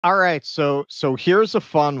All right, so here's a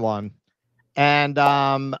fun one, and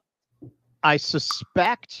I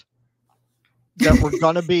suspect that we're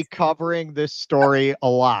going to be covering this story a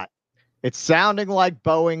lot. It's sounding like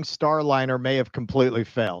Boeing Starliner may have completely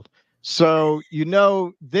failed. So,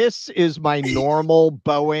 this is my normal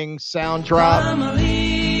Boeing sound drop. I'm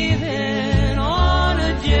leaving on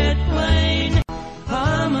a jet plane.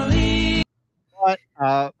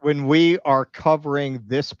 But when we are covering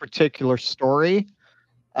this particular story,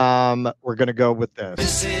 we're going to go with this.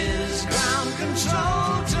 This is ground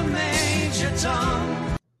control to Major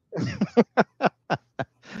Tom.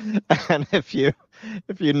 And if you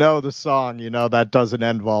know the song, that doesn't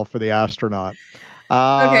end well for the astronaut.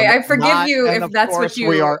 Okay, I forgive you if that's what you.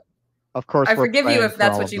 We are, of course, I forgive you if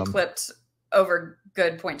that's what you clipped over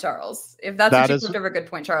Good Point Charles. If that's what you clipped over Good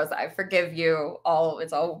Point Charles, I forgive you.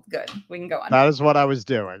 It's all good. We can go on. That is what I was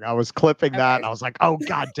doing. I was clipping that, and I was like, "Oh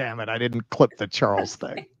God damn it! I didn't clip the Charles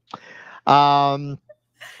thing."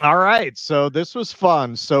 All right, so this was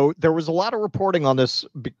fun. So there was a lot of reporting on this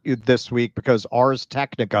week because Ars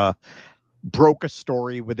Technica broke a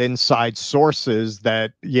story with inside sources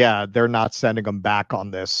that, they're not sending them back on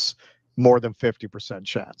this, more than 50%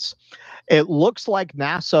 chance. It looks like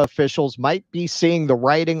NASA officials might be seeing the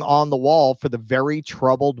writing on the wall for the very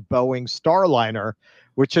troubled Boeing Starliner,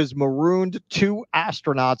 which has marooned 2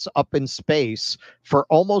 astronauts up in space for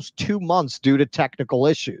almost 2 months due to technical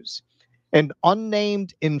issues. An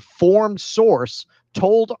unnamed informed source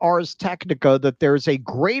told Ars Technica that there's a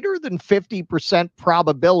greater than 50%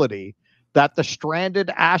 probability that the stranded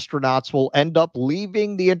astronauts will end up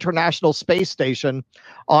leaving the International Space Station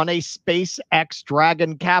on a SpaceX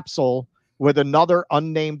Dragon capsule, with another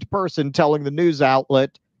unnamed person telling the news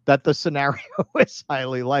outlet that the scenario is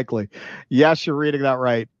highly likely. Yes, you're reading that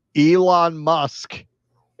right. Elon Musk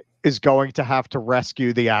is going to have to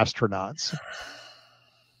rescue the astronauts.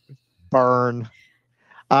 Burn.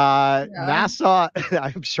 NASA,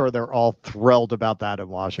 I'm sure they're all thrilled about that in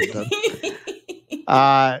Washington.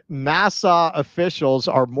 NASA officials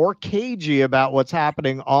are more cagey about what's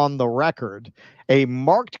happening on the record, a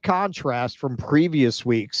marked contrast from previous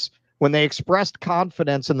weeks when they expressed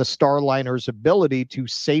confidence in the Starliner's ability to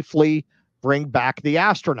safely bring back the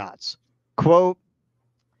astronauts. Quote,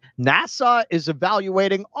 NASA is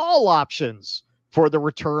evaluating all options for the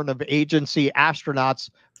return of agency astronauts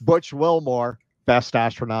Butch Wilmore, best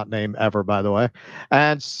astronaut name ever, by the way,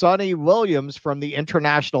 and Sonny Williams from the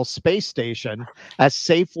International Space Station as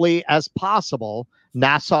safely as possible,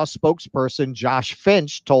 NASA spokesperson Josh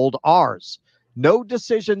Finch told Ars. No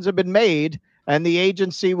decisions have been made, and the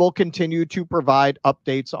agency will continue to provide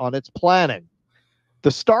updates on its planning. The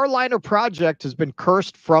Starliner project has been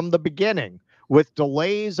cursed from the beginning, with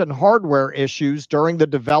delays and hardware issues during the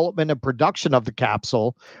development and production of the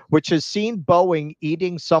capsule, which has seen Boeing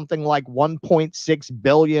eating something like $1.6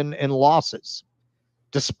 billion in losses.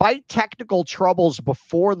 Despite technical troubles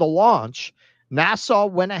before the launch, NASA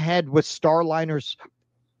went ahead with Starliner's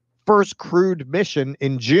first crewed mission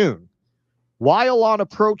in June. While on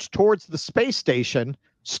approach towards the space station,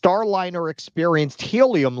 Starliner experienced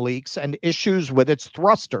helium leaks and issues with its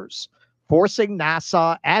thrusters, forcing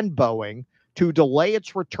NASA and Boeing to delay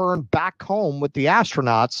its return back home with the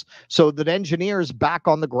astronauts so that engineers back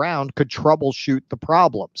on the ground could troubleshoot the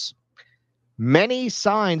problems. Many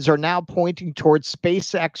signs are now pointing towards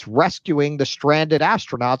SpaceX rescuing the stranded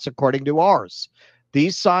astronauts, according to Ars.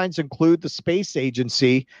 These signs include the space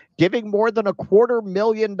agency giving more than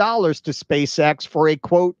 $250,000 to SpaceX for a,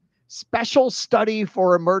 quote, special study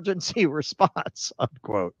for emergency response,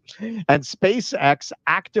 unquote, and SpaceX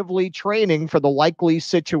actively training for the likely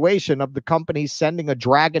situation of the company sending a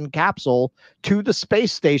Dragon capsule to the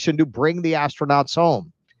space station to bring the astronauts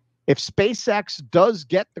home. If SpaceX does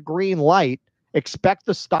get the green light, expect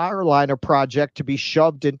the Starliner project to be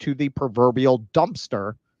shoved into the proverbial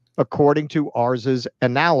dumpster, according to Ars's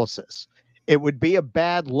analysis. It would be a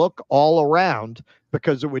bad look all around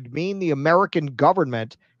because it would mean the American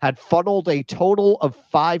government had funneled a total of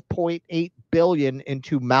 $5.8 billion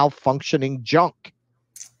into malfunctioning junk.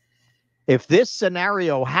 If this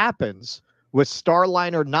scenario happens, with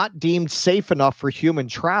Starliner not deemed safe enough for human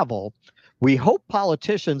travel, we hope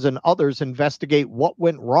politicians and others investigate what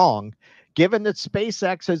went wrong, given that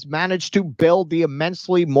SpaceX has managed to build the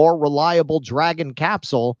immensely more reliable Dragon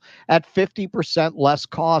capsule at 50% less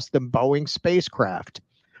cost than Boeing spacecraft.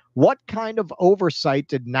 What kind of oversight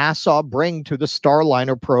did NASA bring to the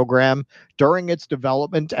Starliner program during its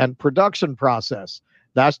development and production process?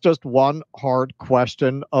 That's just one hard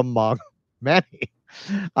question among many.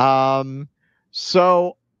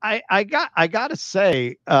 So I gotta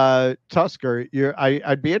say, Tusker,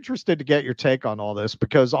 I'd be interested to get your take on all this,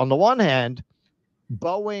 because on the one hand,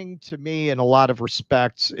 Boeing, to me, in a lot of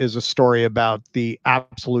respects, is a story about the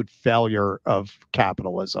absolute failure of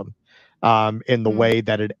capitalism, in the way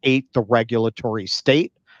that it ate the regulatory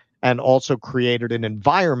state and also created an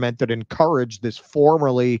environment that encouraged this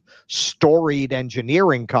formerly storied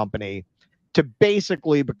engineering company to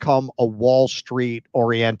basically become a Wall Street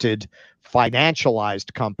oriented,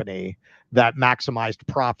 financialized company that maximized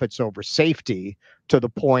profits over safety, to the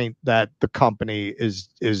point that the company is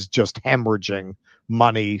just hemorrhaging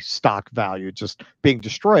money, stock value, just being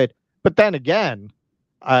destroyed. But then again,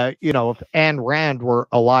 if Ayn Rand were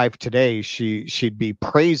alive today, she'd be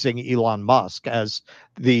praising Elon Musk as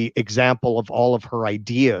the example of all of her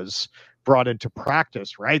ideas brought into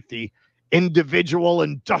practice, right? The individual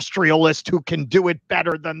industrialist who can do it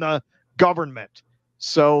better than the government.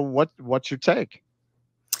 So what's your take?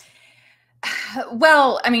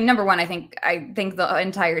 Well, I mean, number one, I think the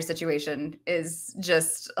entire situation is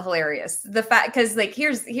just hilarious. The fact, because like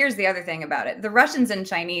here's the other thing about it: the Russians and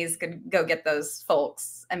Chinese could go get those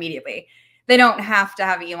folks immediately. They don't have to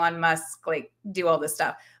have Elon Musk like do all this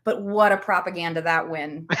stuff. But what a propaganda that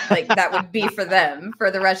would be for them, for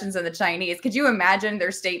the Russians and the Chinese. Could you imagine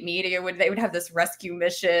their state media they would have this rescue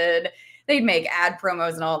mission? They'd make ad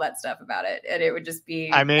promos and all that stuff about it, and it would just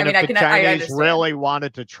be. I mean, if the Chinese really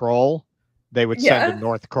wanted to troll, they would send a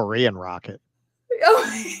North Korean rocket.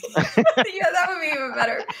 Oh, yeah, that would be even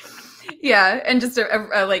better. Yeah, and just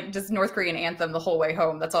just North Korean anthem the whole way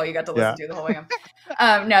home. That's all you got to listen to the whole way home.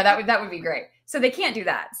 No, that would be great. So they can't do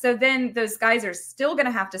that. So then those guys are still going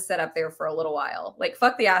to have to sit up there for a little while. Like,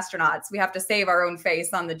 fuck the astronauts. We have to save our own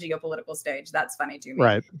face on the geopolitical stage. That's funny to me.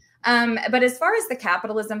 Right. But as far as the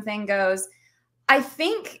capitalism thing goes, I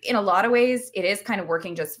think in a lot of ways it is kind of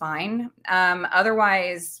working just fine.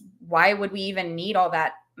 Otherwise, why would we even need all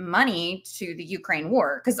that money to the Ukraine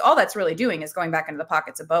war? Because all that's really doing is going back into the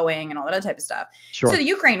pockets of Boeing and all that other type of stuff. Sure. So the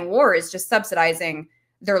Ukraine war is just subsidizing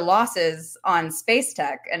their losses on space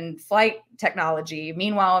tech and flight technology.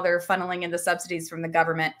 Meanwhile, they're funneling in the subsidies from the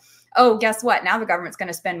government. Oh, guess what? Now the government's going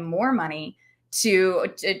to spend more money to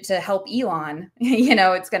help Elon.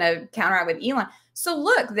 It's going to counteract with Elon. So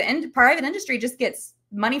look, the private industry just gets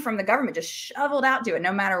money from the government just shoveled out to it,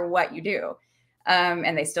 no matter what you do.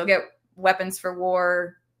 And they still get weapons for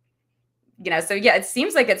war. So yeah, it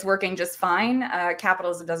seems like it's working just fine.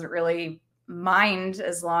 Capitalism doesn't really mind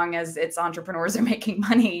as long as its entrepreneurs are making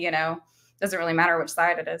money. Doesn't really matter which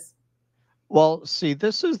side it is. Well, see,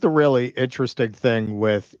 this is the really interesting thing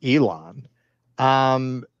with Elon.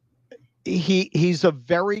 He's a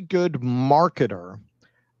very good marketer,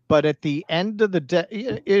 but at the end of the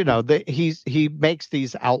day, he makes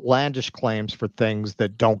these outlandish claims for things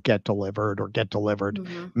that don't get delivered or get delivered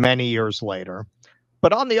many years later.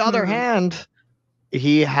 But on the other hand,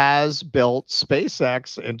 he has built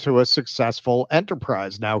SpaceX into a successful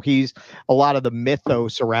enterprise. Now, a lot of the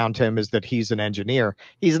mythos around him is that he's an engineer.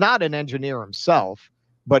 He's not an engineer himself,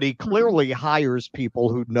 but he clearly hires people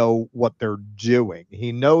who know what they're doing.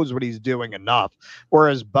 He knows what he's doing enough.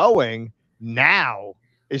 Whereas Boeing now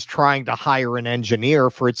is trying to hire an engineer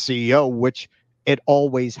for its CEO, which it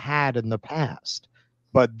always had in the past.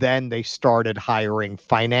 But then they started hiring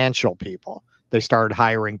financial people. They started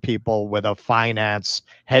hiring people with a finance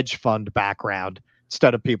hedge fund background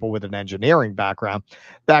instead of people with an engineering background.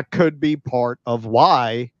 That could be part of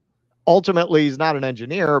why ultimately he's not an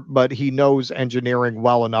engineer, but he knows engineering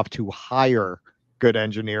well enough to hire good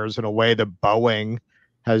engineers in a way that Boeing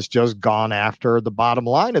has just gone after the bottom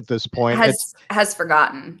line at this point. Has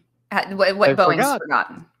forgotten what Boeing's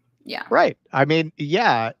forgotten. Yeah. Right. I mean,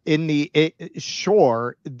 yeah,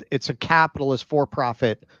 sure, it's a capitalist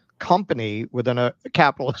for-profit company within a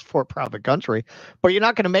capitalist for-profit country, but you're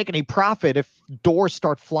not going to make any profit if doors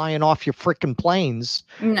start flying off your freaking planes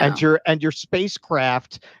and your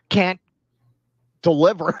spacecraft can't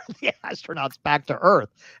deliver the astronauts back to Earth.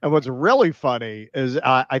 And what's really funny is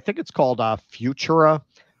I think it's called Futura.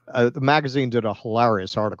 The magazine did a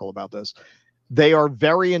hilarious article about this. They are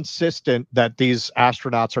very insistent that these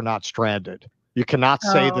astronauts are not stranded. You cannot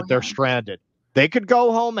say that they're stranded. They could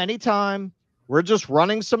go home anytime. We're just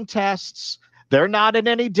running some tests. They're not in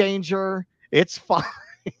any danger. It's fine.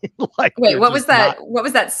 Wait, what was that? What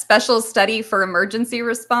was that special study for emergency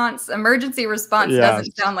response? Emergency response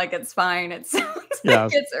doesn't sound like it's fine. It sounds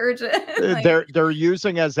like it's urgent. They're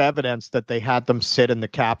using as evidence that they had them sit in the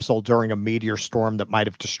capsule during a meteor storm that might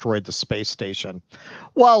have destroyed the space station.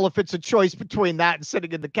 Well, if it's a choice between that and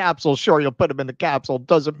sitting in the capsule, sure, you'll put them in the capsule.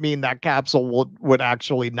 Doesn't mean that capsule would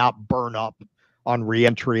actually not burn up on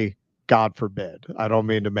reentry God forbid. I don't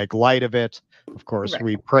mean to make light of it. Of course, Right.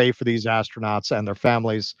 we pray for these astronauts and their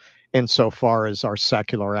families insofar as our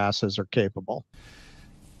secular asses are capable.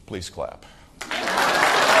 Please clap.